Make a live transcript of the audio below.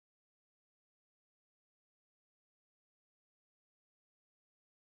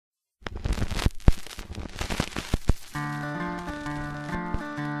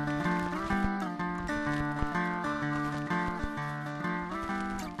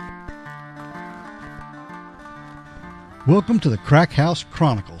Welcome to the Crack House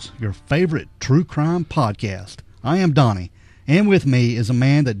Chronicles, your favorite true crime podcast. I am Donnie, and with me is a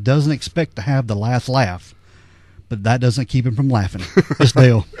man that doesn't expect to have the last laugh, but that doesn't keep him from laughing. It's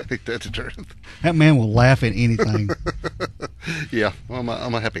Dale. I think that's the truth. That man will laugh at anything. Yeah, I'm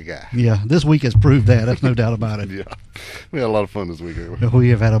a happy guy. Yeah, this week has proved that. That's no doubt about it. Yeah, we had a lot of fun this week.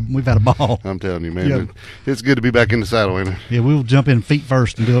 We've had a ball. I'm telling you, man, Yeah. it's good to be back in the saddle, ain't it? Yeah, we'll jump in feet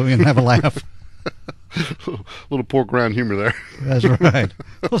first and do it and have a laugh. Little pork rind humor there. That's right.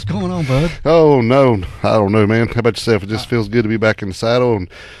 What's going on, bud? Oh no, I don't know, man. How about yourself? It just feels good to be back in the saddle, and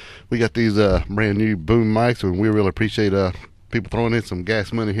we got these brand new boom mics, and we really appreciate people throwing in some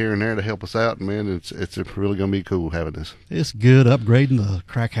gas money here and there to help us out. And man, it's really gonna be cool having this. It's good upgrading the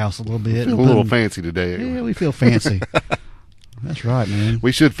crack house a little bit. Feel a little fancy today. Yeah, we feel fancy. That's right, man.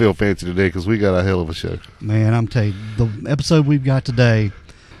 We should feel fancy today because we got a hell of a show. Man, I'm telling you, the episode we've got today.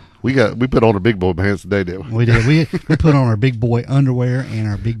 We put on our big boy pants today, didn't we? We did. We put on our big boy underwear and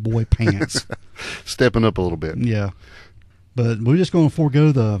our big boy pants. Stepping up a little bit. Yeah. But we're just going to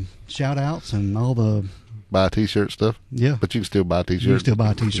forego the shout-outs and all the... Buy a T-shirt stuff. Yeah. But you can still buy a T-shirt. You can still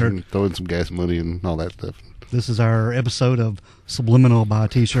buy a T-shirt. And throw in some gas money and all that stuff. This is our episode of Subliminal Buy a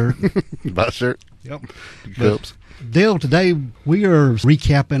T-shirt. Buy a shirt. Yep. Cups. Dale, today we are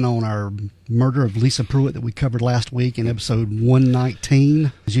recapping on our murder of Lisa Pruett that we covered last week in episode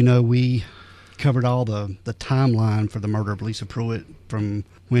 119. As you know, we covered all the timeline for the murder of Lisa Pruett from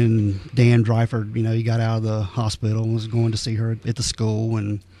when Dan Dreiford, he got out of the hospital and was going to see her at the school,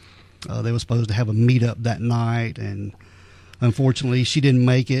 and they were supposed to have a meetup that night, and unfortunately she didn't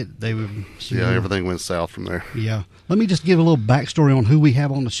make it. Everything went south from there. Yeah. Let me just give a little backstory on who we have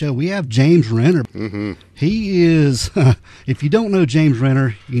on the show. We have James Renner. Mm-hmm. He is, if you don't know James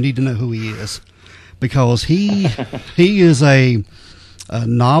Renner, you need to know who he is, because he is a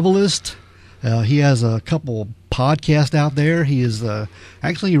novelist. He has a couple podcasts out there. He is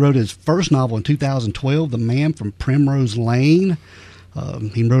actually he wrote his first novel in 2012, The Man from Primrose Lane.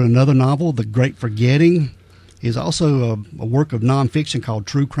 He wrote another novel, The Great Forgetting. He's also a work of nonfiction called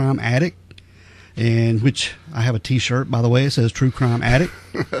True Crime Addict, and which I have a T-shirt, by the way. It says True Crime Addict.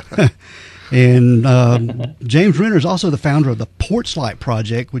 And James Renner is also the founder of the Porchlight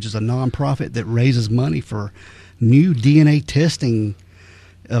Project, which is a nonprofit that raises money for new DNA testing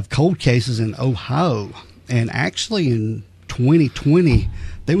of cold cases in Ohio. And actually in 2020,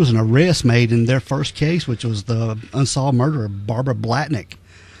 there was an arrest made in their first case, which was the unsolved murder of Barbara Blatnick.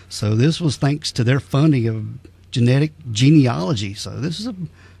 So this was thanks to their funding of genetic genealogy. So this is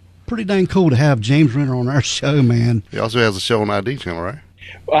pretty dang cool to have James Renner on our show, man. He also has a show on ID channel, right?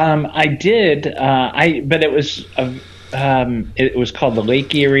 I did. But it was called the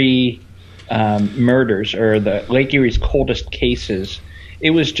Lake Erie Murders, or the Lake Erie's Coldest Cases. It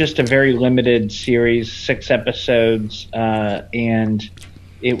was just a very limited series, 6 episodes, and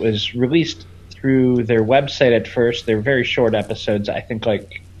it was released through their website at first. They're very short episodes, I think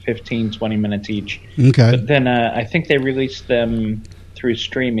like 15, 20 minutes each. Okay. But then I think they released them through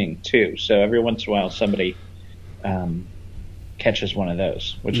streaming too. So every once in a while somebody catches one of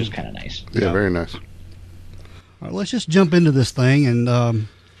those, which is kind of nice. Yeah, very nice. All right, let's just jump into this thing and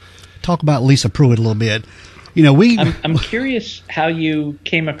talk about Lisa Pruett a little bit. I'm curious how you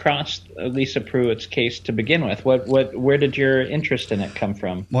came across Lisa Pruett's case to begin with. Where did your interest in it come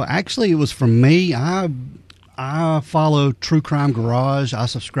from? Well, actually, it was from me. I follow True Crime Garage. I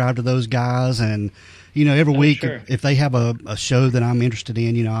subscribe to those guys, and every week sure. if they have a show that I'm interested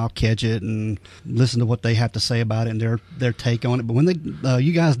in, I'll catch it and listen to what they have to say about it and their take on it. But when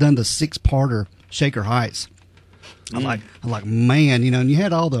you guys done the 6-parter Shaker Heights, I'm like, man, and you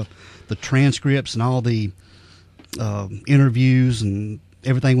had all the transcripts and all the interviews, and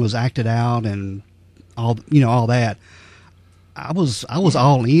everything was acted out and all that. I was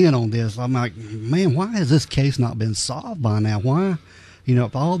all in on this. I'm like, man, why has this case not been solved by now? Why,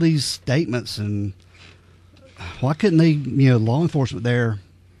 with all these statements, and why couldn't they, law enforcement there,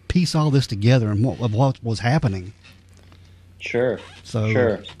 piece all this together and what was happening? Sure.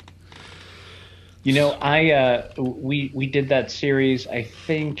 Sure. We did that series, I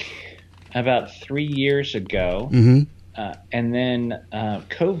think, about 3 years ago, and then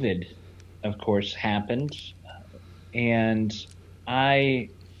COVID, of course, happened. And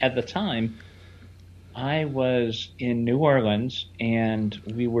at the time, I was in New Orleans, and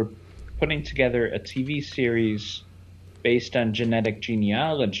we were putting together a TV series based on genetic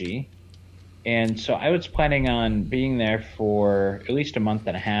genealogy. And so I was planning on being there for at least a month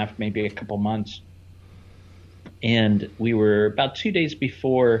and a half, maybe a couple months. And we were about 2 days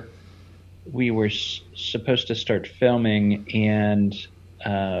before we were supposed to start filming, and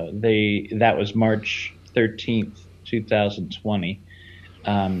that was March 13th, 2020.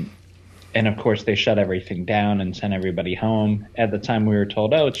 And of course, they shut everything down and sent everybody home. At the time, we were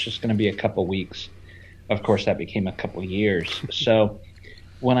told, oh, it's just going to be a couple weeks. Of course, that became a couple years. So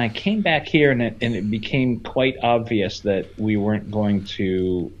when I came back here and it became quite obvious that we weren't going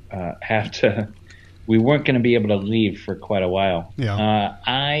to we weren't going to be able to leave for quite a while. Yeah.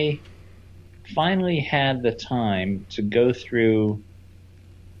 I finally had the time to go through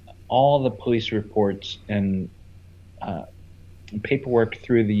all the police reports and paperwork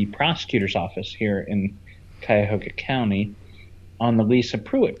through the prosecutor's office here in Cuyahoga County on the Lisa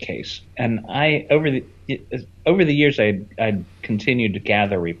Pruett case. And I, over the years, I'd continued to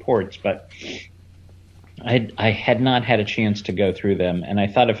gather reports, but I had not had a chance to go through them. And I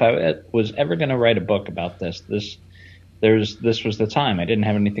thought if I was ever going to write a book about this was the time. I didn't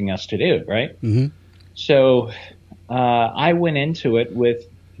have anything else to do, right? Mm-hmm. So I went into it with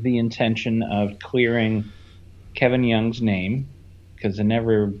the intention of clearing Kevin Young's name, because I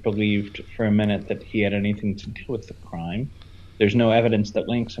never believed for a minute that he had anything to do with the crime. There's no evidence that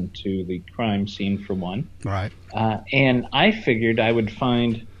links him to the crime scene, for one. Right. And I figured I would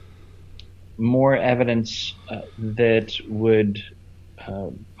find more evidence that would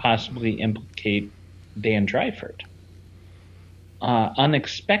possibly implicate Dan Dryford.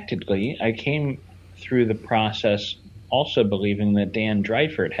 Unexpectedly, I came through the process also believing that Dan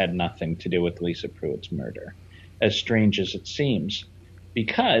Dryford had nothing to do with Lisa Pruett's murder, as strange as it seems,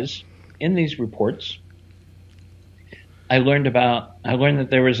 because in these reports, I learned that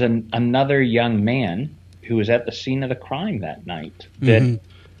there was another young man who was at the scene of the crime that night that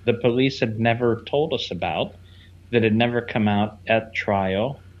the police had never told us about, that had never come out at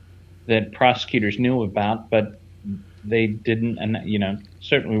trial, that prosecutors knew about, but they didn't,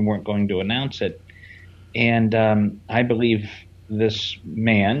 certainly weren't going to announce it. And I believe this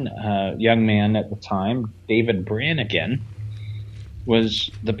man, young man at the time, David Brannigan, was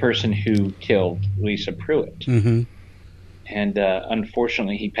the person who killed Lisa Pruett. Mm-hmm. And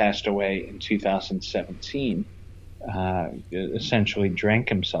unfortunately, he passed away in 2017. Essentially drank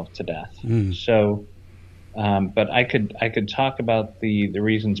himself to death. So, but I could talk about the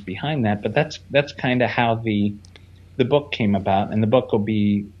reasons behind that. But that's kind of how the book came about, and the book will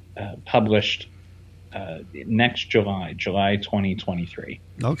be published next July 2023.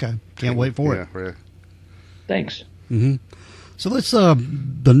 Okay, can't wait for it. Really. Thanks. Mm-hmm. So let's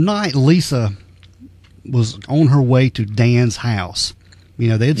the night Lisa was on her way to Dan's house. They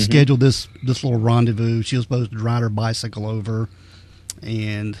had scheduled this little rendezvous. She was supposed to ride her bicycle over,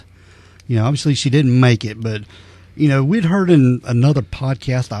 and obviously she didn't make it. But we'd heard in another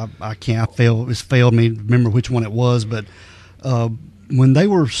podcast. It's failed me to remember which one it was. But when they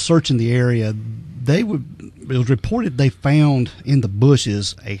were searching the area, it was reported they found in the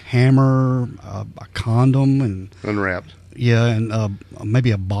bushes a hammer, a condom, and Unwrapped. Yeah, and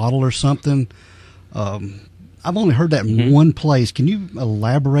maybe a bottle or something. I've only heard that in one place. Can you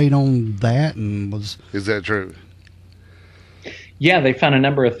elaborate on that? Is that true? Yeah, they found a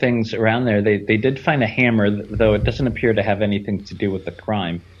number of things around there. They did find a hammer, though it doesn't appear to have anything to do with the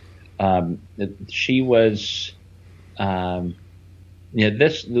crime. She was, the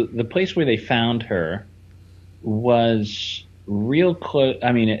place where they found her was real close.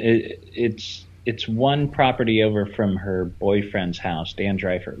 I mean, it's one property over from her boyfriend's house, Dan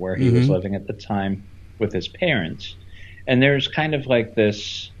Dryford, where he was living at the time with his parents. And there's kind of like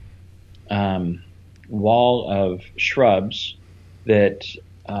this wall of shrubs that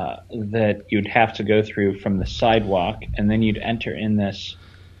you'd have to go through from the sidewalk, and then you'd enter in this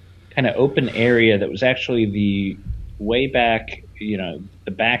kind of open area that was actually the way back, the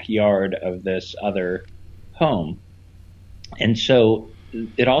backyard of this other home. And so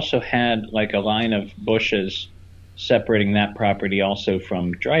it also had like a line of bushes separating that property also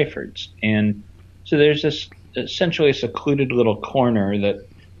from Dryford's. And so there's this essentially a secluded little corner that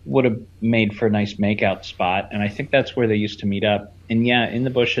would have made for a nice makeout spot. And I think that's where they used to meet up. And yeah, in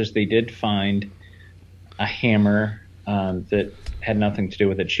the bushes, they did find a hammer that had nothing to do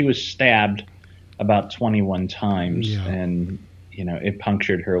with it. She was stabbed about 21 times, and, it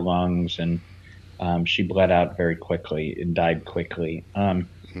punctured her lungs, and she bled out very quickly and died quickly. And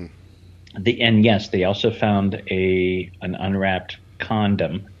yes, they also found an unwrapped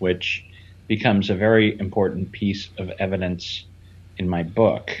condom, which becomes a very important piece of evidence in my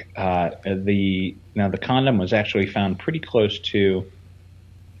book. The condom was actually found pretty close to,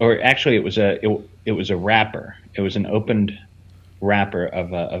 or actually it was a wrapper. It was an opened wrapper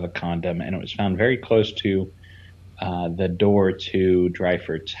of a condom, and it was found very close to the door to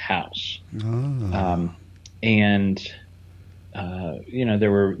Dryford's house. And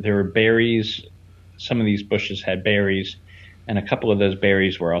there were berries some of these bushes had berries, and a couple of those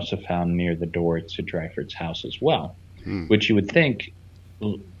berries were also found near the door to Dryford's house as well, which you would think,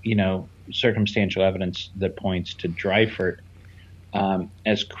 circumstantial evidence that points to Dryford.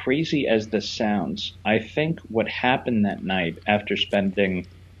 As crazy as this sounds, I think what happened that night after spending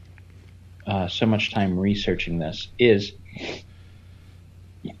so much time researching this is,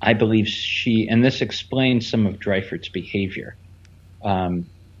 I believe and this explains some of Dryford's behavior. And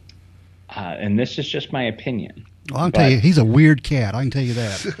this is just my opinion. Well, I'll tell you, he's a weird cat. I can tell you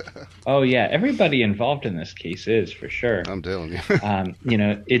that. Oh, yeah. Everybody involved in this case is, for sure. I'm telling you.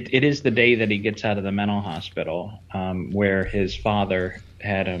 It is the day that he gets out of the mental hospital, where his father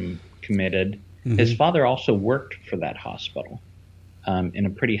had him committed. Mm-hmm. His father also worked for that hospital in a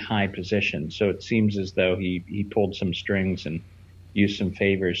pretty high position. So it seems as though he pulled some strings and used some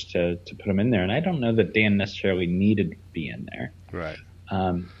favors to put him in there. And I don't know that Dan necessarily needed to be in there. Right.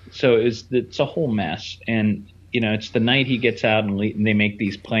 So it's a whole mess. And, it's the night he gets out and they make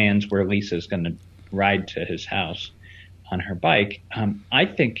these plans where Lisa's going to ride to his house on her bike. I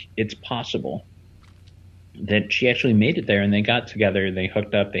think it's possible that she actually made it there and they got together, they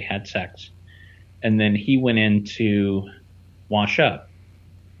hooked up, they had sex. And then he went in to wash up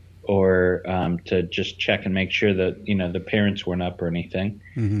or to just check and make sure that, the parents weren't up or anything.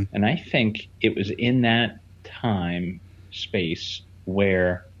 Mm-hmm. And I think it was in that time space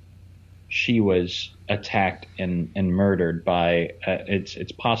where she was attacked and murdered by,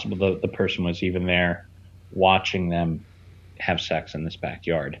 it's possible that the person was even there watching them have sex in this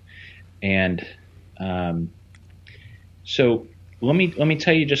backyard. And so let me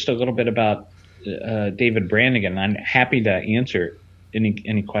tell you just a little bit about David Brannigan. I'm happy to answer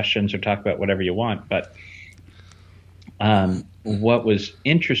any questions or talk about whatever you want. But what was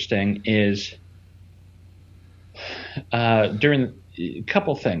interesting is during a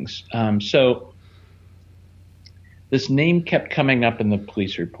couple things. So this name kept coming up in the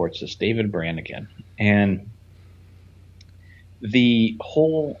police reports, this David Brannigan. And the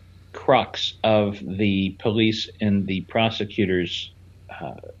whole crux of the police and the prosecutors'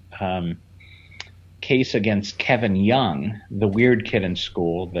 case against Kevin Young, the weird kid in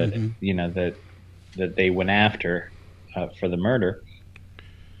school that that they went after for the murder,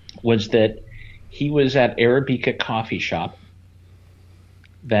 was that he was at Arabica Coffee Shop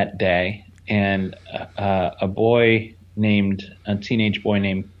that day, and a teenage boy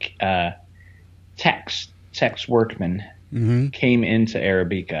named Tex Workman came into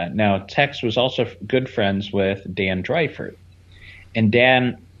Arabica. Now, Tex was also good friends with Dan Dryford, and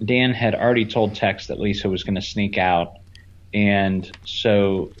Dan had already told Tex that Lisa was going to sneak out, and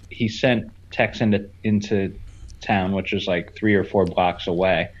so he sent Tex into town, which was like 3 or 4 blocks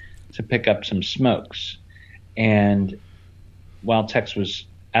away, to pick up some smokes. And while Tex was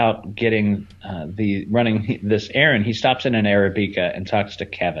out running this errand, he stops in an Arabica and talks to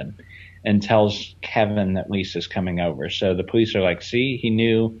Kevin and tells Kevin that Lisa's coming over. So the police are like, see, he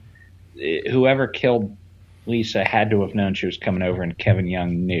knew. Whoever killed Lisa had to have known she was coming over, and Kevin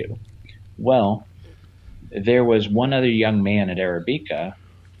Young knew. Well, there was one other young man at Arabica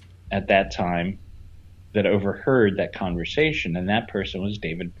at that time that overheard that conversation, and that person was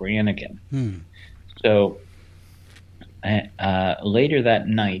David Brannigan. So later that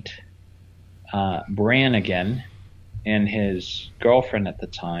night, Brannigan and his girlfriend at the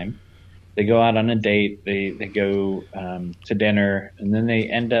time, they go out on a date. They go to dinner, and then they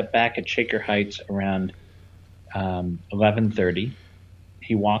end up back at Shaker Heights around 11:30.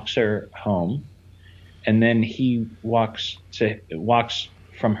 He walks her home, and then he walks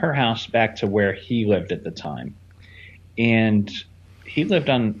from her house back to where he lived at the time. And he lived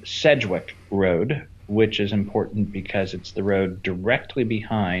on Sedgwick Road, which is important because it's the road directly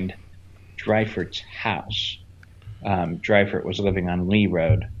behind Dryford's house. Dryford was living on Lee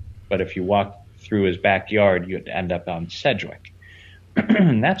Road, but if you walk through his backyard, you'd end up on Sedgwick.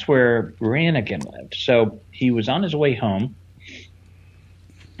 That's where Brannigan lived. So he was on his way home,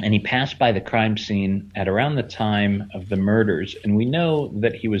 and he passed by the crime scene at around the time of the murders. And we know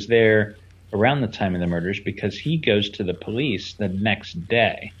that he was there around the time of the murders because he goes to the police the next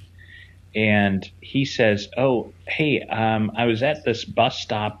day. And he says, oh, hey, I was at this bus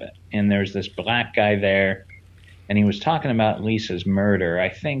stop, and there's this black guy there, and he was talking about Lisa's murder. I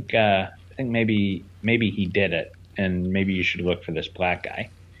think maybe he did it, and maybe you should look for this black guy.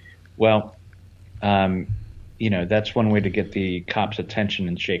 Well, that's one way to get the cops' attention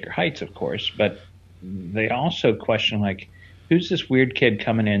in Shaker Heights, of course. But they also question, like, who's this weird kid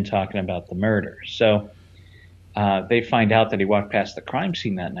coming in talking about the murder? So they find out that he walked past the crime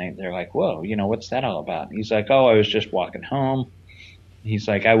scene that night. They're like, whoa, what's that all about? And he's like, oh, I was just walking home. he's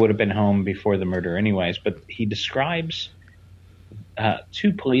like, I would have been home before the murder anyways. But he describes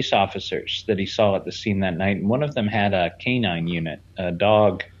two police officers that he saw at the scene that night, and one of them had a canine unit, a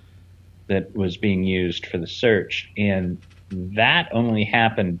dog that was being used for the search, and that only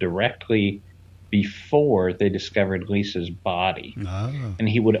happened directly before they discovered Lisa's body. Oh. And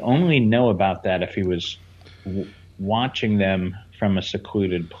he would only know about that if he was watching them from a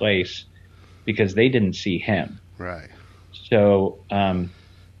secluded place, because they didn't see him. Right. So,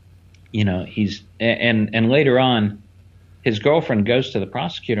 he's and later on, his girlfriend goes to the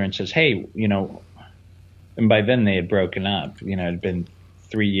prosecutor and says, hey, and by then they had broken up. It had been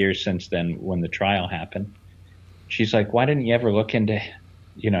 3 years since then when the trial happened. She's like, why didn't you ever look into,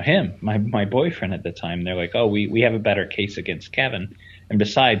 him, my boyfriend at the time? They're like, oh, we have a better case against Kevin. And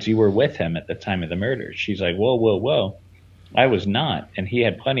besides, you were with him at the time of the murder. She's like, whoa. I was not. And he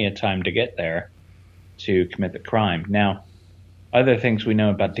had plenty of time to get there to commit the crime. Now, other things we know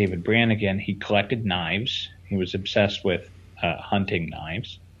about David Brannigan, he collected knives. He was obsessed with hunting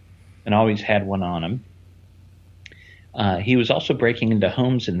knives and always had one on him. He was also breaking into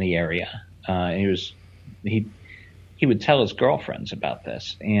homes in the area. He would tell his girlfriends about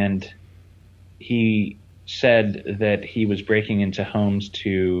this, and he said that he was breaking into homes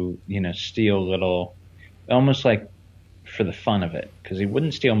to, steal little, almost like for the fun of it, because he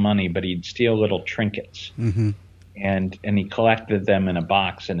wouldn't steal money, but he'd steal little trinkets. Mm-hmm. And he collected them in a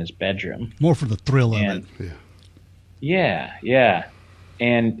box in his bedroom. More for the thrill of it. Yeah.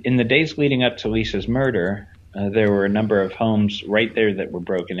 And in the days leading up to Lisa's murder, there were a number of homes right there that were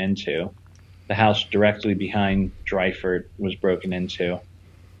broken into. The house directly behind Dryford was broken into.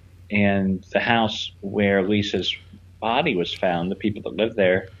 And the house where Lisa's body was found, the people that lived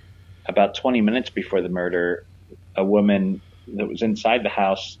there, about 20 minutes before the murder, a woman that was inside the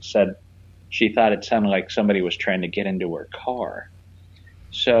house said she thought it sounded like somebody was trying to get into her car.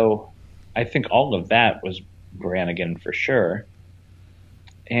 So I think all of that was Brannigan for sure.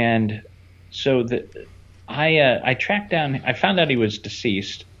 And so I tracked down, I found out he was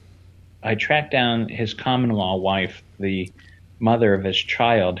deceased. I tracked down his common-law wife, the mother of his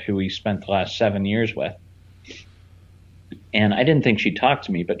child, who he spent the last 7 years with. And I didn't think she'd talk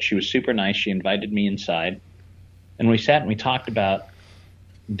to me, but she was super nice. She invited me inside. And we sat and we talked about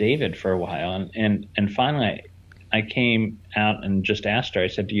David for a while. And finally, I came out and just asked her, I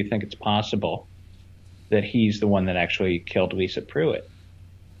said, do you think it's possible that he's the one that actually killed Lisa Pruett?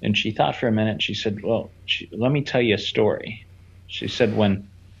 And she thought for a minute. She said, well, let me tell you a story. She said when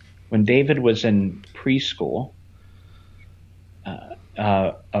David was in preschool,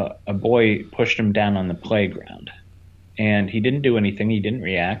 a boy pushed him down on the playground. And he didn't do anything. He didn't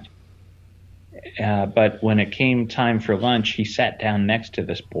react. But when it came time for lunch, he sat down next to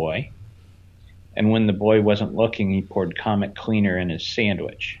this boy. And when the boy wasn't looking, he poured Comet cleaner in his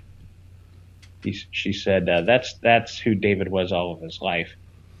sandwich. She said, that's who David was all of his life.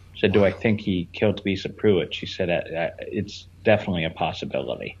 She said, do I think he killed Lisa Pruett? She said, it's definitely a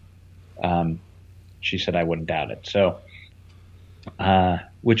possibility. She said, I wouldn't doubt it. So,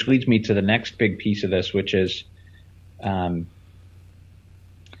 which leads me to the next big piece of this, which is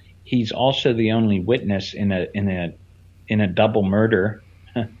he's also the only witness in a double murder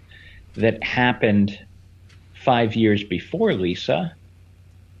that happened 5 years before Lisa,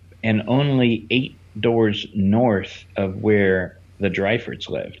 and only 8 doors north of where the Dryfords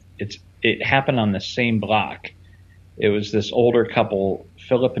lived. It happened on the same block. It was this older couple,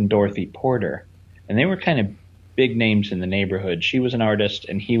 Philip and Dorothy Porter, and they were kind of big names in the neighborhood. She was an artist,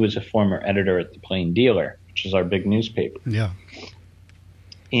 and he was a former editor at the Plain Dealer, which is our big newspaper. Yeah.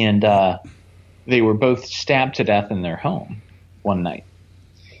 And they were both stabbed to death in their home one night.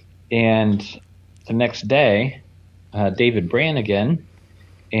 And the next day, David Brannigan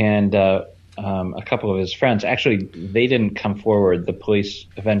and a couple of his friends, actually, they didn't come forward. The police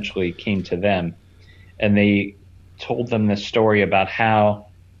eventually came to them, and they told them this story about how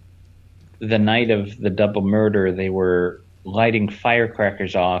the night of the double murder, they were lighting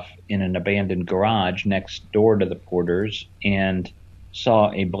firecrackers off in an abandoned garage next door to the Porters and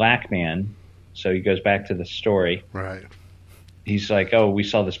saw a black man. So he goes back to the story. Right. He's like, oh, we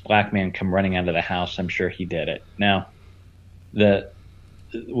saw this black man come running out of the house. I'm sure he did it. Now,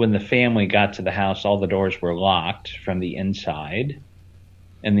 when the family got to the house, all the doors were locked from the inside,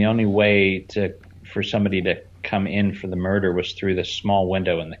 and the only way for somebody to come in for the murder was through this small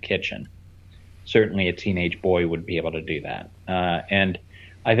window in the kitchen. Certainly a teenage boy would be able to do that. And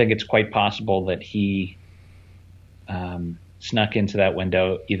I think it's quite possible that he snuck into that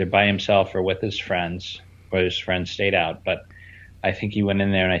window either by himself or with his friends, or his friends stayed out. But I think he went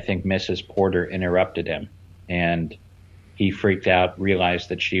in there, and I think Mrs. Porter interrupted him. And he freaked out, realized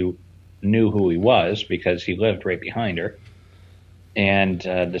that she knew who he was because he lived right behind her, and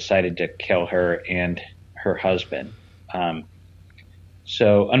decided to kill her and her husband.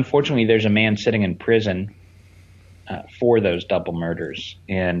 So unfortunately, there's a man sitting in prison for those double murders,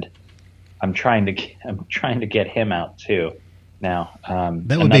 and I'm trying to get him out too. Now,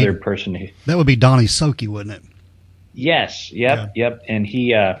 another person who, that would be Donnie Soki, wouldn't it? Yes. Yep. And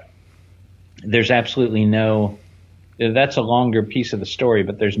he, there's absolutely no. That's a longer piece of the story,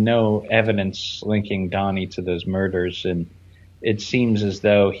 but there's no evidence linking Donnie to those murders, and it seems as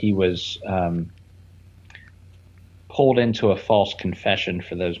though he was pulled into a false confession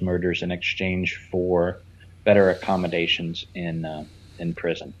for those murders in exchange for better accommodations in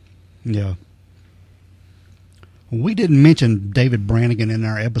prison. Yeah. We didn't mention David Brannigan in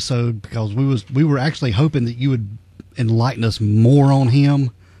our episode because we were actually hoping that you would enlighten us more on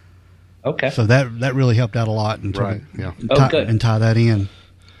him. Okay. So that really helped out a lot and right. Yeah. And tie that in.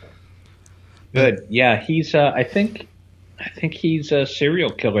 Good. Yeah, he's I think he's a serial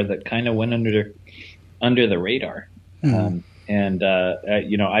killer that kind of went under the radar. I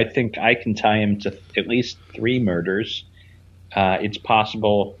think I can tie him to at least 3 murders. It's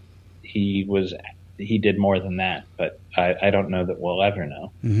possible he did more than that, but I don't know that we'll ever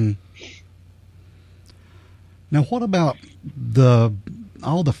know. Mm-hmm. Now, what about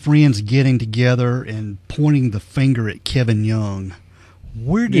all the friends getting together and pointing the finger at Kevin Young?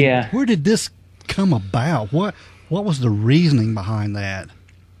 Where did this come about? What was the reasoning behind that?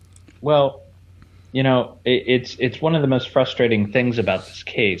 Well, it's one of the most frustrating things about this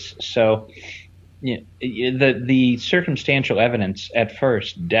case. So, the circumstantial evidence at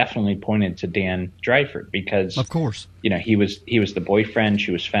first definitely pointed to Dan Dryford because, of course, he was the boyfriend.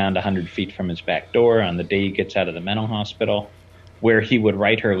 She was found 100 feet from his back door on the day he gets out of the mental hospital, where he would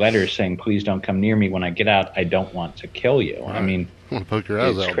write her letters saying, "Please don't come near me when I get out. I don't want to kill you." Right. I mean, I want to poke your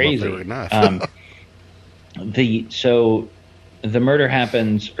eyes out. Crazy. The murder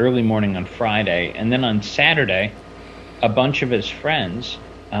happens early morning on Friday, and then on Saturday, a bunch of his friends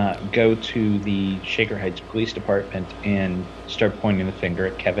go to the Shaker Heights Police Department and start pointing the finger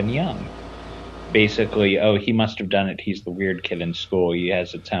at Kevin Young. Basically, he must have done it. He's the weird kid in school. He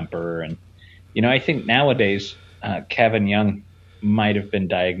has a temper. And, I think nowadays Kevin Young might have been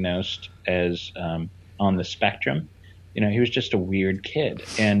diagnosed as on the spectrum. He was just a weird kid.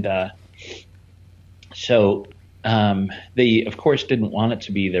 And so they, of course, didn't want it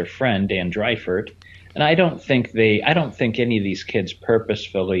to be their friend, Dan Dryford. And I don't think any of these kids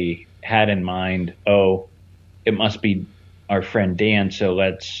purposefully had in mind, it must be our friend Dan, so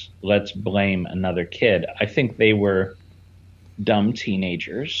let's blame another kid. I think they were dumb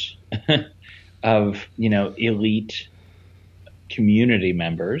teenagers of, elite community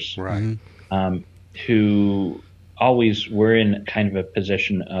members, right? Who always were in kind of a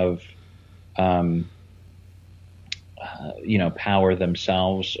position of, power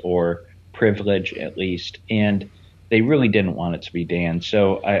themselves or privilege at least, and they really didn't want it to be Dan.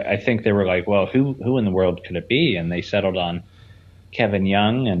 So I think they were like, well, who in the world could it be? And they settled on Kevin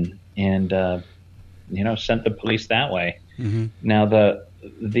Young and sent the police that way. Mm-hmm. Now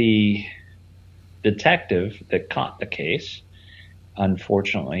the detective that caught the case,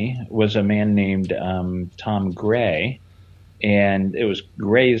 unfortunately, was a man named Tom Gray, and it was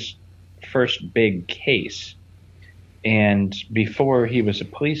Gray's first big case. And before he was a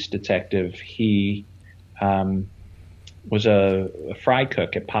police detective, he was a fry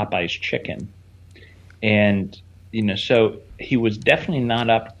cook at Popeye's Chicken. And, so he was definitely not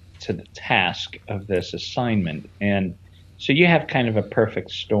up to the task of this assignment. And so you have kind of a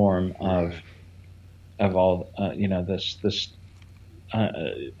perfect storm of all, this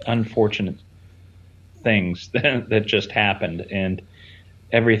unfortunate things that just happened. And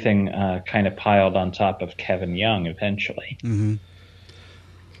everything kind of piled on top of Kevin Young eventually. Mm-hmm.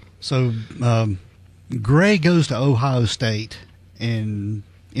 So Gray goes to Ohio State and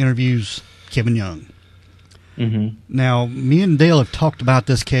interviews Kevin Young. Mm-hmm. Now, me and Dale have talked about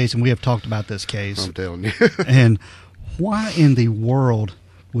this case, and we have talked about this case. I'm telling you. And why in the world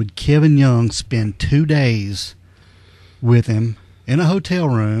would Kevin Young spend 2 days with him in a hotel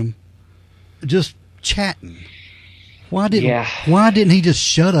room just chatting? Why didn't he just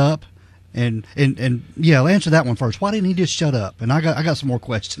shut up and I'll answer that one first. Why didn't he just shut up? And I got some more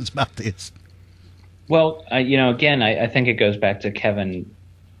questions about this. Well, again, I think it goes back to Kevin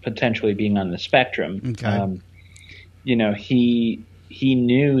potentially being on the spectrum. Okay. He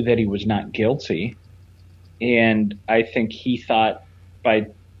knew that he was not guilty, and I think he thought by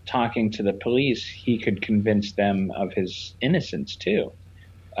talking to the police he could convince them of his innocence too.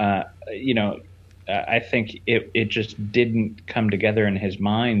 I think it just didn't come together in his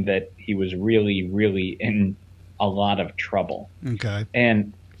mind that he was really, really in a lot of trouble. Okay.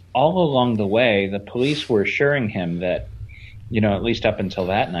 And all along the way, the police were assuring him that, at least up until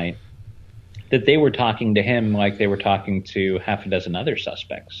that night, that they were talking to him like they were talking to half a dozen other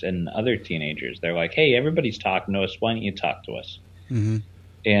suspects and other teenagers. They're like, hey, everybody's talking to us. Why don't you talk to us? Mm-hmm.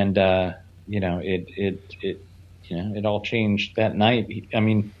 And, it all changed that night. I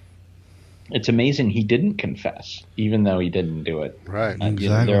mean, it's amazing he didn't confess, even though he didn't do it. Right. Exactly.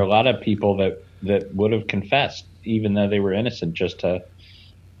 There are a lot of people that would have confessed, even though they were innocent, just to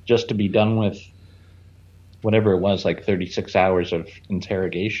be done with whatever it was, like 36 hours of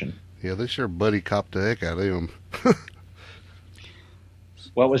interrogation. Yeah, they sure buddy copped the heck out of him.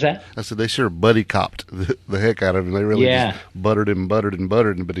 What was that? I said they sure buddy copped the heck out of him. They really just buttered him,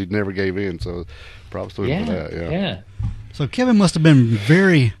 but he never gave in. So props to him for that. Yeah. So Kevin must have been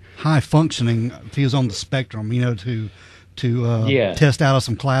very high functioning if he was on the spectrum, to test out of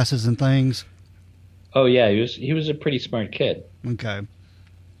some classes and things. Oh yeah, he was a pretty smart kid. Okay,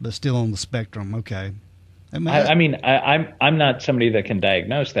 but still on the spectrum. Okay. I'm not somebody that can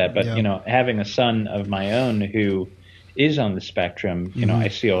diagnose that, but having a son of my own who is on the spectrum, I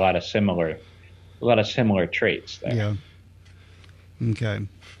see a lot of similar traits there. Yeah. Okay.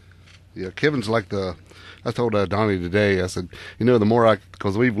 Yeah, Kevin's like I told Donnie today, I said, the more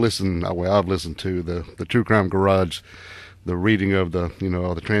because I've listened to the True Crime Garage, the reading of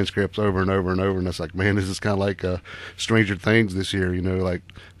all the transcripts over and over and over, and it's like, man, this is kind of like Stranger Things this year, like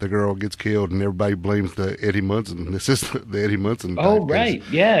the girl gets killed and everybody blames the Eddie Munson. This is the Eddie Munson. Oh, right.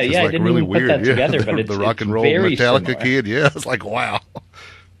 Yeah. It's I like didn't really even weird. put that together, but it's the rock and roll very Metallica similar. kid. Yeah. It's like, wow.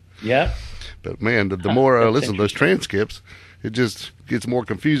 Yeah. But man, the more I listen to those transcripts, it just gets more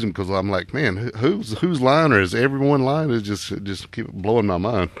confusing because I'm like, man, who's lying, or is everyone lying? It just keep blowing my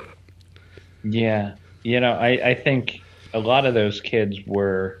mind. Yeah. I think a lot of those kids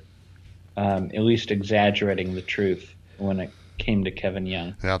were at least exaggerating the truth when it came to Kevin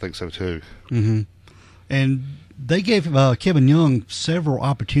Young. Yeah, I think so too. Mm-hmm. And they gave Kevin Young several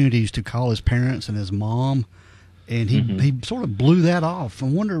opportunities to call his parents and his mom, and he sort of blew that off. I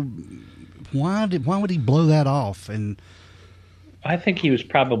wonder why would he blow that off? And I think he was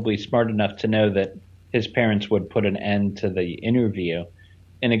probably smart enough to know that his parents would put an end to the interview.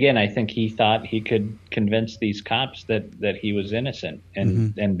 And again, I think he thought he could convince these cops that he was innocent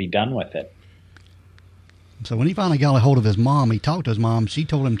and be done with it. So when he finally got a hold of his mom, he talked to his mom. She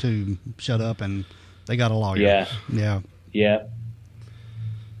told him to shut up, and they got a lawyer. Yeah. Yeah.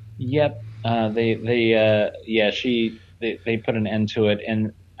 Yep. They put an end to it,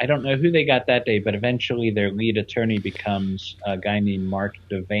 and I don't know who they got that day, but eventually their lead attorney becomes a guy named Mark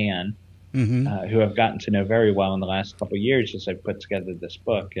Devan, who I've gotten to know very well in the last couple of years as I've put together this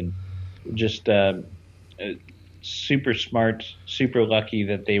book, and just super smart, super lucky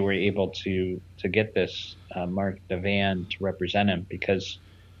that they were able to get this Mark Devan to represent him, because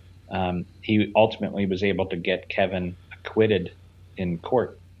he ultimately was able to get Kevin acquitted in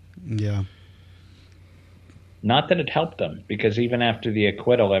court. Yeah. Not that it helped them, because even after the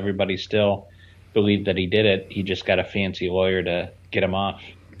acquittal, everybody still believed that he did it. He just got a fancy lawyer to get him off.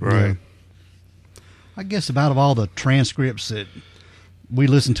 Right. I guess out of all the transcripts that we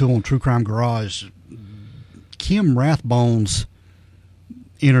listened to on True Crime Garage, Kim Rathbone's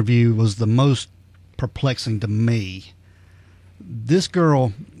interview was the most perplexing to me. This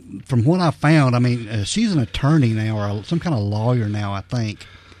girl, from what I found, she's an attorney now, or some kind of lawyer now, I think.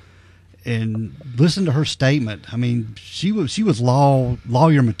 And listen to her statement. She was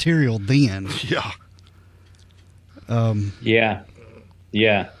lawyer material then. Yeah.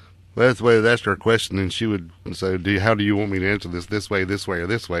 Yeah. Well, that's the way they asked her a question, and she would say, how do you want me to answer this way, or this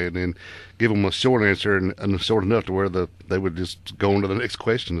way? And then give them a short answer, and short enough to where they would just go on to the next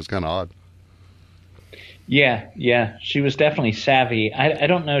question. It's kind of odd. Yeah. She was definitely savvy. I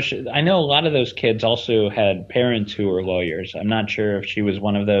don't know. I know a lot of those kids also had parents who were lawyers. I'm not sure if she was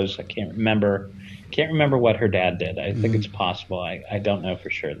one of those. I can't remember what her dad did. I think it's possible. I don't know for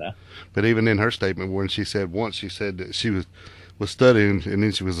sure, though. But even in her statement, when she said that she was studying, and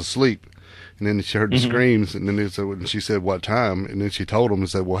then she was asleep, and then she heard the screams, and then she said, what time? And then she told him and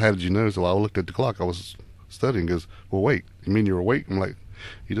said, well, how did you know? So I looked at the clock. I was studying. Goes, well, wait, you mean you were awake? I'm like,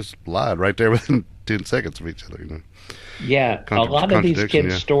 you just lied right there within 10 seconds of each other, Yeah, a lot of these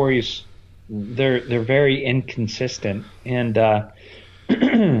kids' stories, they're very inconsistent, and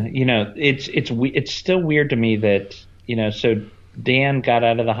it's still weird to me that so Dan got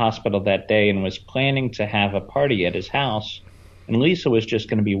out of the hospital that day and was planning to have a party at his house, and Lisa was just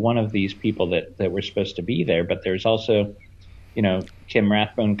going to be one of these people that were supposed to be there. But there's also Kim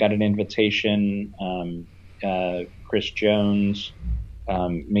Rathbone got an invitation, Chris Jones,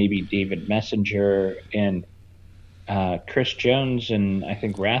 maybe David Messenger, and Chris Jones and I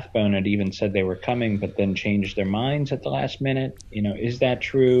think Rathbone had even said they were coming, but then changed their minds at the last minute. Is that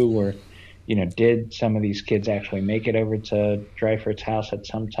true? Or, did some of these kids actually make it over to Dryford's house at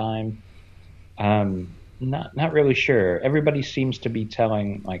some time? Not really sure. Everybody seems to be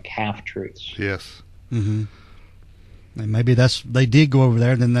telling like half truths. Yes. Mm-hmm. And maybe they did go over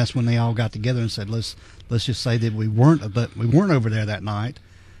there. Then that's when they all got together and said, let's just say that we weren't over there that night.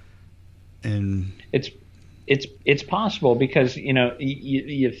 And it's possible because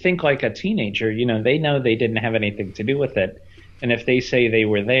you think like a teenager. They know they didn't have anything to do with it, and if they say they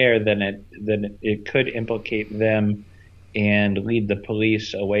were there, then it could implicate them and lead the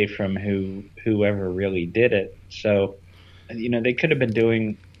police away from whoever really did it. So, they could have been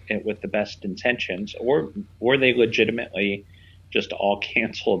doing it with the best intentions, or they legitimately just all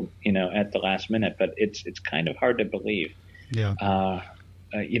canceled, at the last minute. But it's kind of hard to believe. Yeah.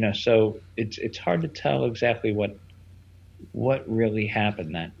 So it's hard to tell exactly what really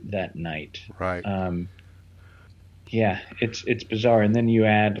happened that night. Right. Yeah, it's bizarre. And then you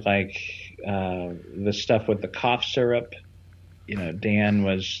add like the stuff with the cough syrup. Dan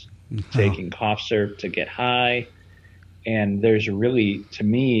was taking cough syrup to get high, and there's really, to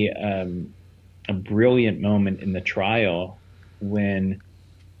me, a brilliant moment in the trial when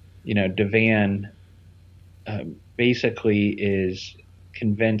DeVan basically is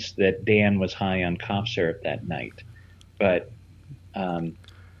convinced that Dan was high on cough syrup that night, but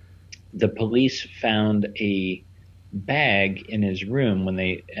the police found a bag in his room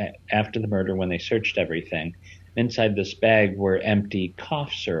after the murder, when they searched everything. Inside this bag were empty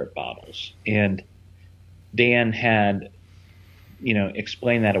cough syrup bottles, and Dan had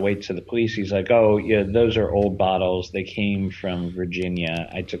explained that away to the police. He's like, oh yeah, those are old bottles, they came from Virginia.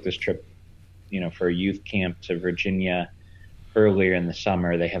 I took this trip for a youth camp to Virginia earlier in the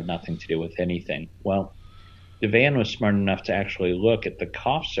summer. They have nothing to do with anything. Well, DeVan was smart enough to actually look at the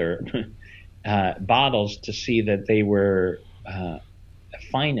cough syrup bottles to see that they were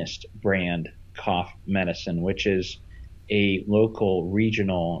Finest brand cough medicine, which is a local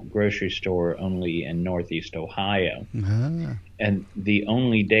regional grocery store only in Northeast Ohio. Ah. And the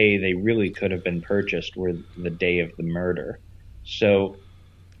only day they really could have been purchased were the day of the murder. So,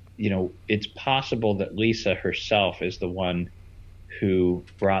 it's possible that Lisa herself is the one who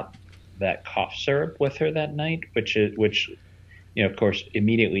brought that cough syrup with her that night, which of course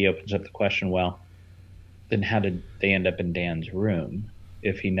immediately opens up the question, well, then how did they end up in Dan's room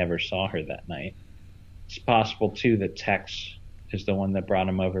if he never saw her that night? It's possible too that Tex is the one that brought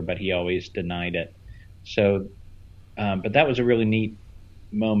him over, but he always denied it. So, but that was a really neat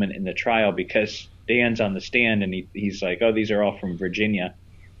moment in the trial because Dan's on the stand and he's like, oh, these are all from Virginia.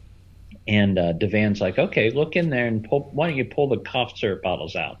 And DeVan's like, okay, look in there and why don't you pull the cough syrup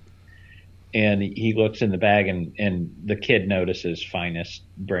bottles out? And he looks in the bag and the kid notices Finest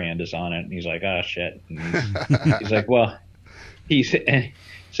brand is on it. And he's like, oh, shit. And he's like, well,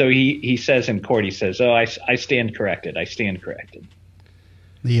 so he says in court, he says, oh, I stand corrected. I stand corrected.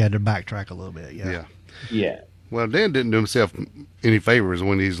 He had to backtrack a little bit. Yeah. Yeah. Well, Dan didn't do himself any favors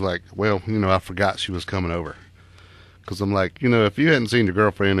when he's like, well, I forgot she was coming over. Because I'm like, if you hadn't seen your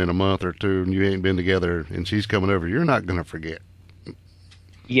girlfriend in a month or two and you ain't been together and she's coming over, you're not going to forget.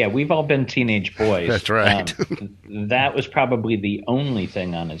 Yeah, we've all been teenage boys. That's right. That was probably the only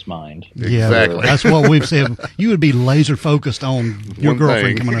thing on his mind. Yeah, exactly. That's what we've said. You would be laser focused on your One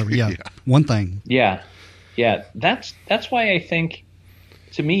girlfriend thing. coming over. Yeah, one thing. Yeah. That's why I think,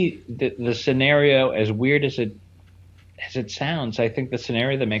 to me, the scenario, as weird as it sounds, I think the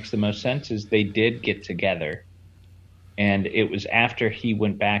scenario that makes the most sense is they did get together. And it was after he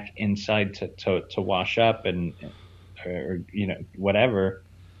went back inside to wash up or whatever,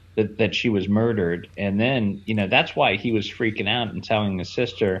 that she was murdered. And then, that's why he was freaking out and telling his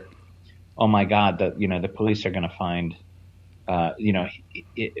sister, oh my God, that, the police are going to find,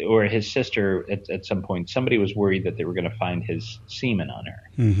 or his sister at some point, somebody was worried that they were going to find his semen on her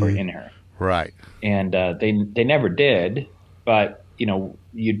or in her. Right. And they never did, but,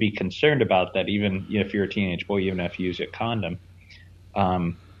 you'd be concerned about that even if you're a teenage boy, even if you use a condom.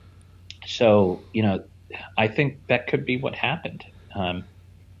 So, I think that could be what happened.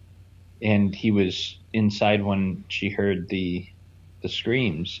 And he was inside when she heard the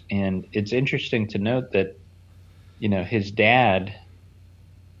screams. And it's interesting to note that, his dad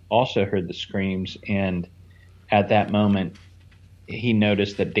also heard the screams. And at that moment, he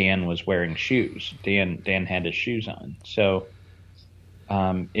noticed that Dan was wearing shoes. Dan had his shoes on. So,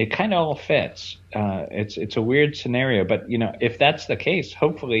 it kind of all fits. It's a weird scenario, but if that's the case,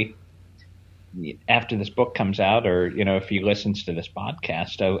 hopefully after this book comes out, or if he listens to this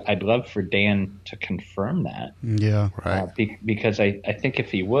podcast, I'd love for Dan to confirm that. Yeah, right. Because I think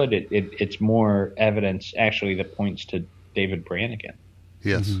if he would, it's more evidence actually that points to David Brannigan.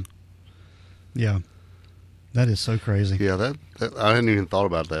 Yes. Mm-hmm. Yeah, that is so crazy. Yeah, that I hadn't even thought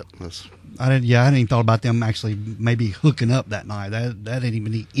about that. I hadn't even thought about them actually maybe hooking up that night. That didn't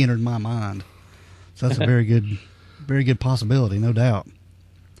even entered my mind. So that's a very good possibility, no doubt.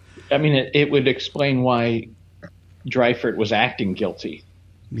 I mean, it would explain why Dryford was acting guilty.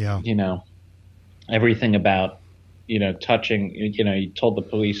 Yeah. Everything about, touching, he told the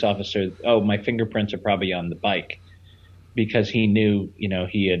police officer, oh, my fingerprints are probably on the bike, because he knew,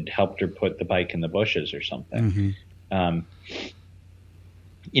 he had helped her put the bike in the bushes or something. Mm-hmm.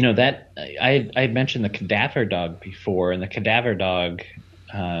 That I had mentioned the cadaver dog before, and the cadaver dog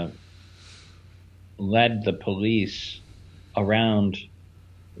led the police around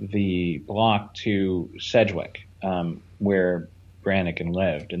the block to Sedgwick, where Brannigan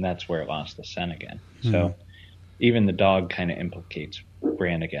lived, and that's where it lost the scent again. Mm-hmm. So even the dog kind of implicates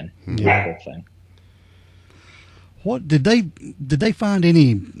Brannigan in the whole thing. What did they find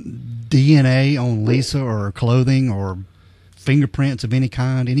any DNA on Lisa, or clothing, or fingerprints of any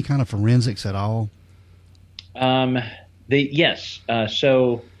kind of forensics at all? Yes.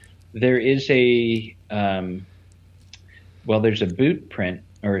 So there is there's a boot print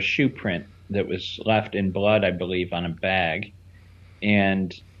or a shoe print that was left in blood, I believe, on a bag,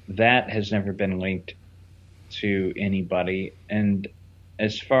 and that has never been linked to anybody. And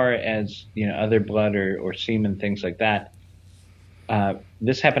as far as other blood or semen, things like that,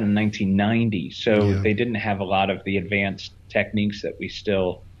 this happened in 1990, so they didn't have a lot of the advanced techniques that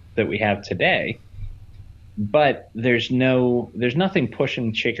we have today. But there's nothing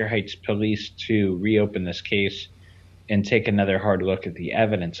pushing Shaker Heights police to reopen this case and take another hard look at the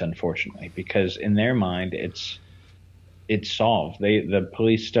evidence, unfortunately, because in their mind it's solved. The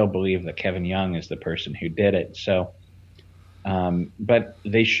police still believe that Kevin Young is the person who did it. So, but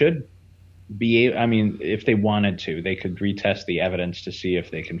they should be. I mean, if they wanted to, they could retest the evidence to see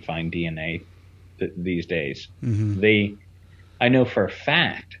if they can find DNA these days. Mm-hmm. I know for a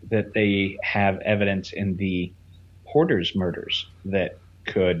fact that they have evidence in the Porter's murders that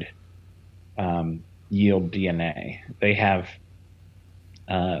could yield DNA. They have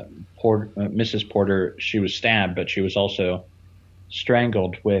Mrs. Porter. She was stabbed, but she was also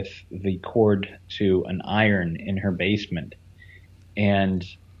strangled with the cord to an iron in her basement, and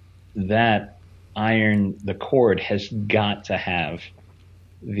that iron, the cord, has got to have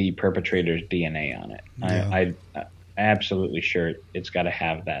the perpetrator's DNA on it. Yeah. I'm absolutely sure it's got to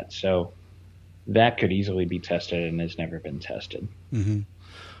have that. So that could easily be tested and has never been tested. Mm-hmm.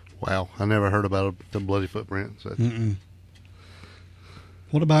 Wow, I never heard about the bloody footprints.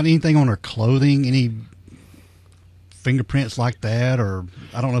 What about anything on her clothing? Any fingerprints like that, or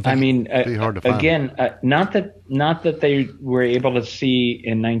I don't know if it'd be hard to find. Again, not that they were able to see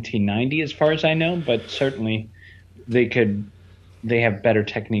in 1990, as far as I know, but certainly they have better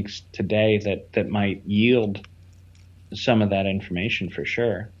techniques today that might yield some of that information for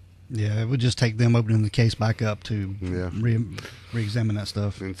sure. Yeah, it would just take them opening the case back up to re-examine that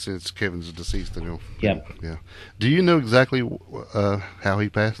stuff. And since Kevin's deceased, Yep. Yeah. Do you know exactly how he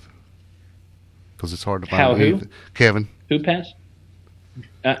passed? Because it's hard to find. How who? Kevin. Who passed?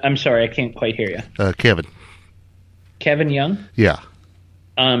 I'm sorry, I can't quite hear you. Kevin. Kevin Young? Yeah.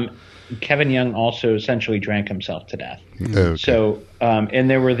 Kevin Young also essentially drank himself to death. Okay. So, and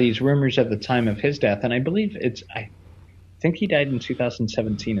there were these rumors at the time of his death, and I believe I think he died in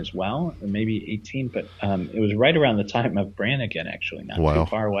 2017 as well, or maybe 18, but it was right around the time of Brannigan, actually, not too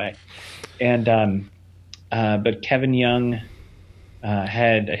far away. And but Kevin Young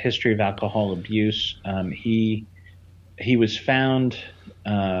had a history of alcohol abuse. He was found.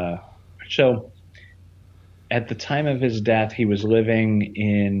 So at the time of his death, he was living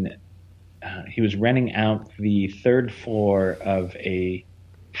in. He was renting out the third floor of a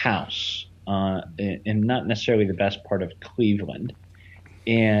house in not necessarily the best part of Cleveland,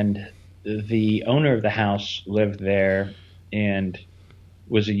 and the owner of the house lived there and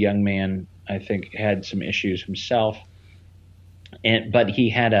was a young man. I think had some issues himself, but he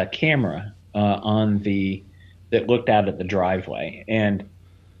had a camera that looked out at the driveway. And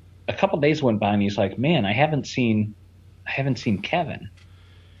a couple days went by, and he's like, "Man, I haven't seen Kevin."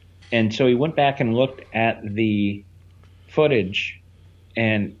 And so he went back and looked at the footage,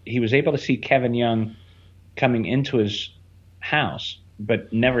 and he was able to see Kevin Young coming into his house,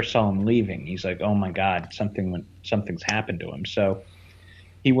 but never saw him leaving. He's like, "Oh my God, something's happened to him." So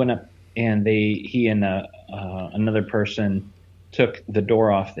he went up and he and another person took the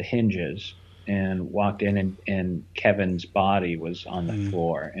door off the hinges and walked in, and Kevin's body was on the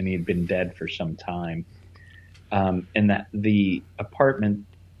floor, and he had been dead for some time. And that the apartment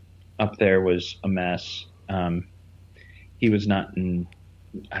up there was a mess. He was not in,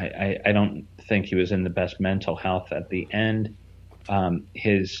 I don't think he was in the best mental health at the end.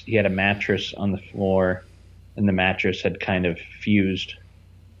 He had a mattress on the floor, and the mattress had kind of fused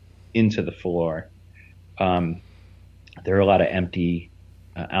into the floor. There were a lot of empty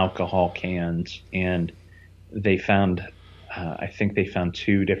alcohol cans, and they found, I think they found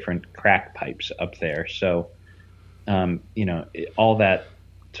 2 different crack pipes up there. So, all that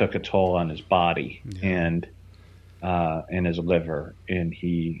took a toll on his body and his liver, and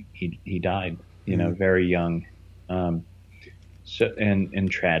he died, very young, and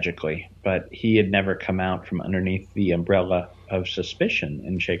tragically. But he had never come out from underneath the umbrella of suspicion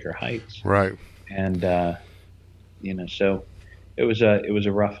in Shaker Heights, right? And so it was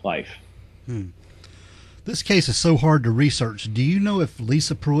a rough life. This case is so hard to research. Do you know if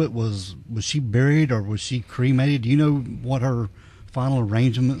Lisa Pruett was she buried or was she cremated? Do you know what her final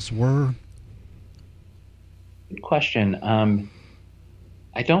arrangements were? Good question.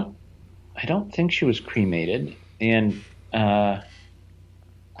 I don't think she was cremated, and I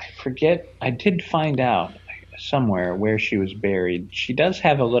forget. I did find out somewhere where she was buried. She does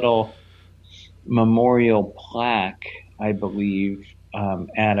have a little memorial plaque, I believe,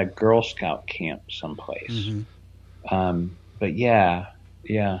 at a Girl Scout camp someplace. But yeah.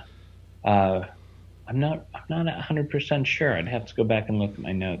 I'm not 100% sure. I'd have to go back and look at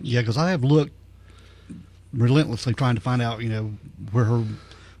my notes. Yeah, because I have looked relentlessly trying to find out,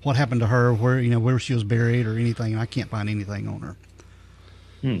 what happened to her, where she was buried or anything, and I can't find anything on her.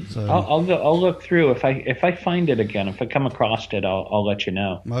 So I'll look through. If I find it again, if I come across it, I'll let you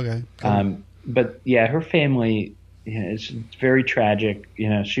know. Okay. Cool. But yeah, her family, it's very tragic.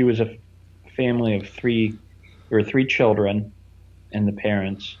 She was a family of 3 children and the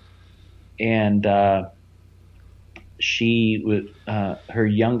parents, and she was her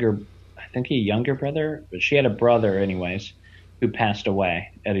younger, I think a younger brother, but she had a brother anyways, who passed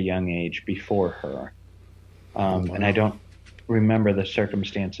away at a young age before her. Wow. And I don't remember the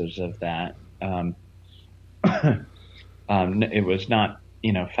circumstances of that. It was not,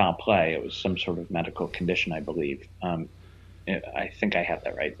 foul play. It was some sort of medical condition, I believe. I think I have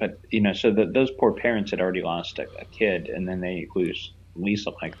that right. But, so those poor parents had already lost a kid, and then they lose Lisa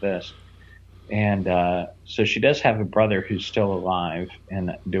like this. And so she does have a brother who's still alive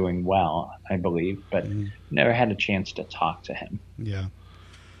and doing well, I believe, but never had a chance to talk to him. Yeah.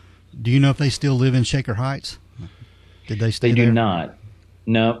 Do you know if they still live in Shaker Heights? Did they stay there? They do not.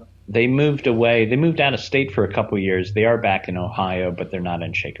 No, they moved away. They moved out of state for a couple of years. They are back in Ohio, but they're not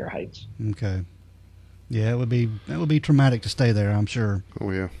in Shaker Heights. Okay. Yeah, that would be traumatic to stay there, I'm sure.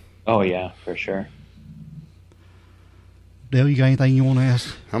 Oh, yeah. Oh, yeah, for sure. Dale, you got anything you want to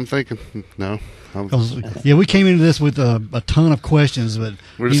ask? I'm thinking, no. Yeah, we came into this with a ton of questions, but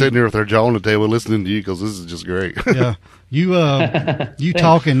we're just sitting here with our jaw on the table listening to you because this is just great. Yeah, you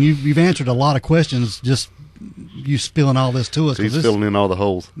talking, you've answered a lot of questions. Just you spilling all this to us. He's filling in all the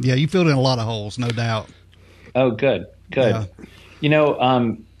holes. Yeah, you filled in a lot of holes, no doubt. Oh, good. Yeah.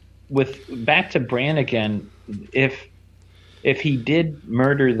 With back to Brannigan, if he did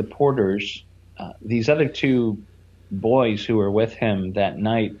murder the Porters, these other 2 boys who were with him that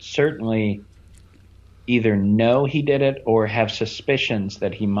night certainly either know he did it or have suspicions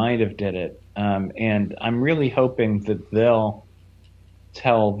that he might have did it. And I'm really hoping that they'll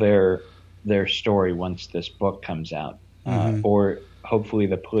tell their story once this book comes out, or hopefully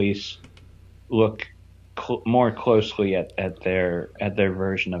the police look more closely at their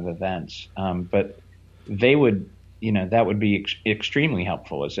version of events. But they would, that would be extremely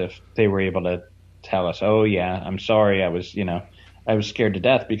helpful, as if they were able to tell us, oh yeah, I'm sorry, I was scared to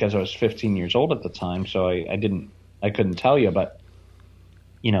death because I was 15 years old at the time, so I couldn't tell you, but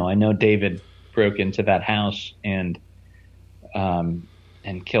I know David broke into that house and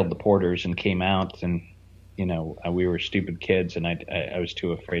killed the Porters and came out, and we were stupid kids, and I was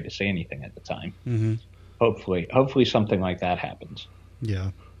too afraid to say anything at the time. Hopefully something like that happens. Yeah,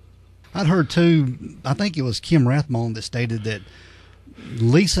 I'd heard too, I think it was Kim Rathbone that stated that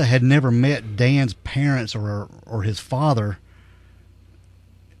Lisa had never met Dan's parents or his father,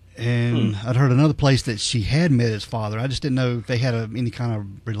 and I'd heard another place that she had met his father. I just didn't know if they had any kind of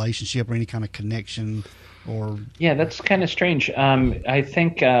relationship or any kind of connection. Or yeah, that's kind of strange. I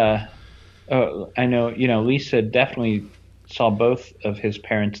think I know Lisa definitely saw both of his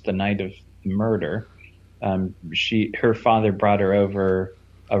parents the night of the murder. Her father brought her over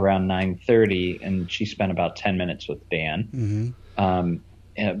around 9:30, and she spent about 10 minutes with Dan.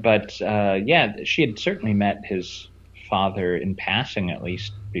 But she had certainly met his father in passing, at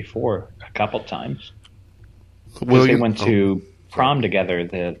least before, a couple times. Because they went to prom together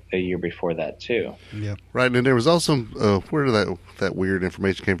the year before that too. Yeah, right. And there was also where that weird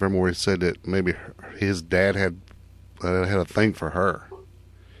information came from, where he said that maybe his dad had a thing for her.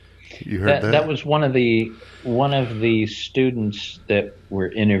 You heard that? That was one of the students that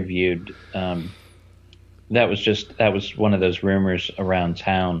were interviewed. That was one of those rumors around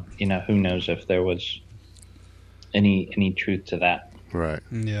town. You know, who knows if there was any truth to that? Right.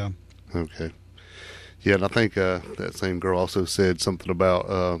 Yeah. Okay. Yeah, and I think that same girl also said something about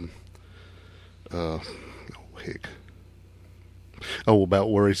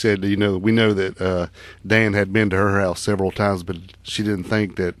about where he said, we know that Dan had been to her house several times, but she didn't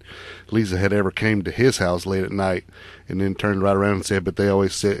think that Lisa had ever came to his house late at night, and then turned right around and said, but they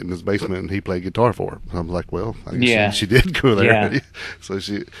always sit in his basement and he played guitar for her. I was like, well, I guess she did go there. Yeah. So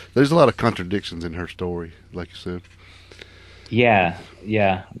there's a lot of contradictions in her story, like you said. Yeah.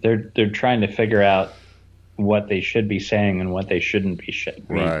 They're trying to figure out what they should be saying and what they shouldn't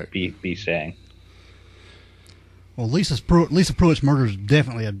be saying. Well, Lisa Pruett's murder is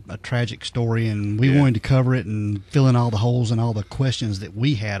definitely a tragic story, and we wanted to cover it and fill in all the holes and all the questions that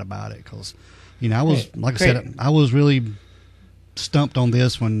we had about it. Because, I said, I was really stumped on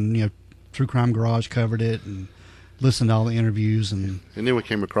this when True Crime Garage covered it and listened to all the interviews, and then we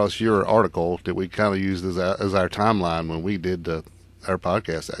came across your article that we kind of used as our timeline when we did our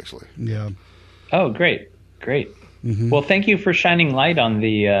podcast, actually. Yeah. Oh, great. Mm-hmm. Well, thank you for shining light on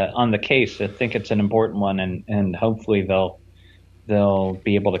the case. I think it's an important one, and hopefully they'll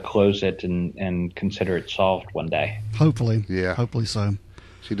be able to close it and consider it solved one day. Hopefully. Yeah. Hopefully so.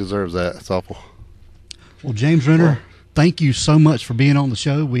 She deserves that. It's awful. Well, James Renner, thank you so much for being on the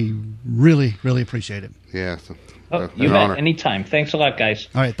show. We really, really appreciate it. Yeah. You bet. Honor. Anytime. Thanks a lot, guys.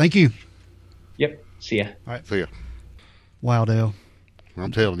 All right. Thank you. Yep. See ya. All right. See ya. Wow, Dale.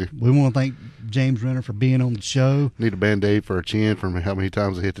 I'm telling you. We want to thank James Renner for being on the show. Need a Band-Aid for a chin from how many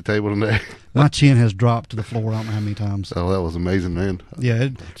times I hit the table today. My chin has dropped to the floor I don't know how many times. Oh, that was amazing, man. Yeah,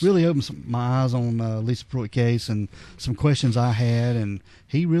 it really opened my eyes on Lisa Pruett case and some questions I had, and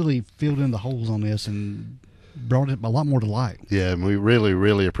he really filled in the holes on this and brought it a lot more to light. Yeah, and we really,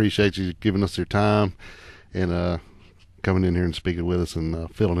 really appreciate you giving us your time and coming in here and speaking with us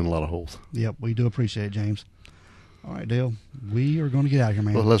and filling in a lot of holes. Yep, we do appreciate it, James. All right, Dale, we are going to get out of here,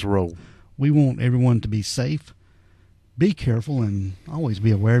 man. Well, let's roll. We want everyone to be safe, be careful, and always be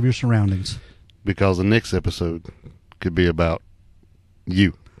aware of your surroundings. Because the next episode could be about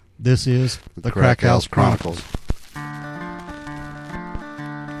you. This is the Crack House Chronicles.